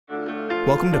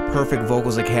Welcome to Perfect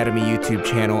Vocals Academy YouTube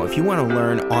channel. If you want to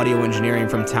learn audio engineering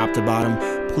from top to bottom,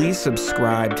 please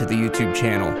subscribe to the YouTube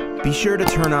channel. Be sure to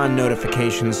turn on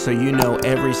notifications so you know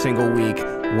every single week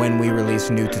when we release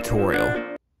a new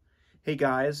tutorial. Hey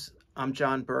guys, I'm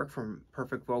John Burke from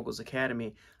Perfect Vocals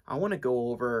Academy. I want to go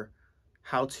over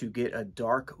how to get a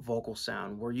dark vocal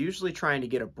sound. We're usually trying to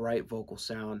get a bright vocal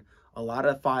sound. A lot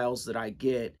of files that I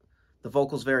get, the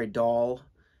vocal's very dull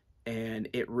and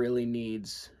it really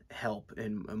needs help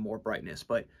and more brightness.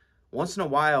 But once in a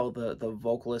while the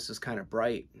vocalist is kind of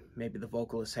bright. Maybe the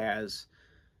vocalist has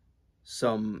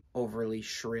some overly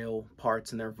shrill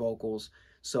parts in their vocals.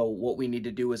 So what we need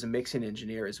to do as a mixing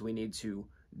engineer is we need to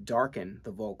darken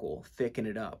the vocal, thicken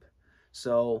it up.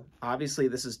 So obviously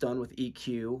this is done with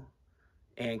EQ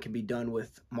and can be done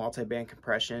with multi-band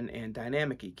compression and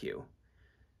dynamic EQ.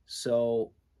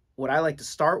 So what I like to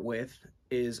start with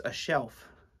is a shelf,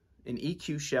 an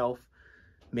EQ shelf,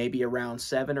 maybe around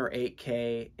 7 or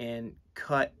 8K, and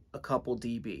cut a couple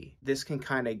dB. This can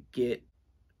kind of get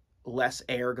less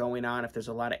air going on. If there's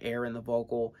a lot of air in the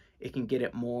vocal, it can get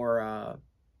it more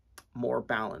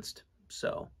balanced.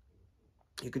 So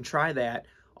you can try that.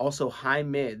 Also high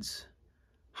mids.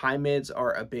 High mids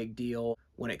are a big deal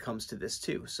when it comes to this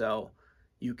too. So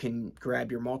you can grab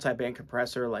your multi-band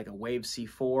compressor like a Wave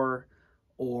C4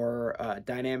 or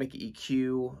dynamic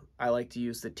EQ. I like to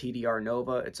use the TDR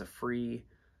Nova. It's a free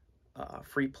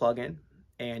plugin,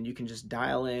 and you can just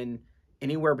dial in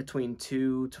anywhere between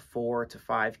 2 to 4 to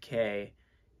 5K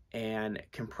and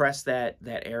compress that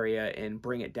area and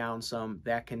bring it down some.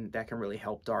 That can really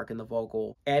help darken the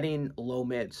vocal. Adding low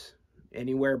mids,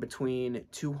 anywhere between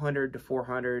 200 to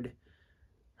 400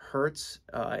 hertz.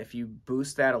 If you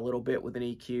boost that a little bit with an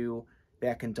EQ,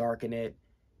 that can darken it.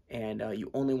 And you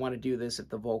only want to do this if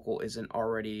the vocal isn't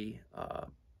already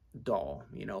dull,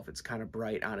 you know, if it's kind of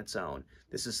bright on its own.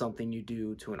 This is something you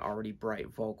do to an already bright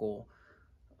vocal.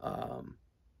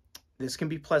 This can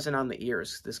be pleasant on the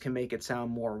ears. This can make it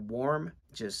sound more warm,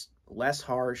 just less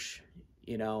harsh,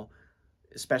 you know,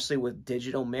 especially with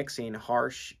digital mixing.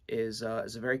 Harsh is a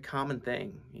very common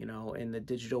thing, you know, in the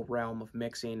digital realm of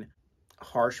mixing.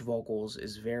 Harsh vocals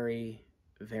is very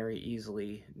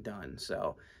easily done.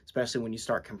 So especially when you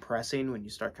start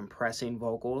compressing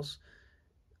vocals,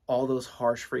 all those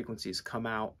harsh frequencies come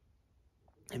out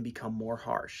and become more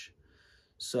harsh.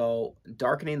 So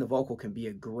darkening the vocal can be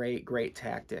a great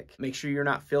tactic. Make sure you're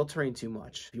not filtering too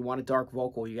much. If you want a dark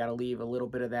vocal, you got to leave a little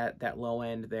bit of that low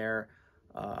end there,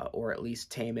 or at least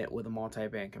tame it with a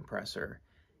multi-band compressor.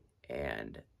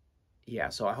 And yeah,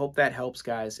 so I hope that helps,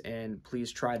 guys, and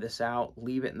please try this out.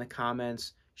 Leave it in the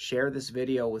comments. Share this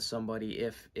video with somebody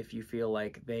if you feel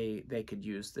like they could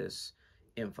use this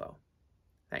info.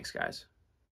 Thanks, guys.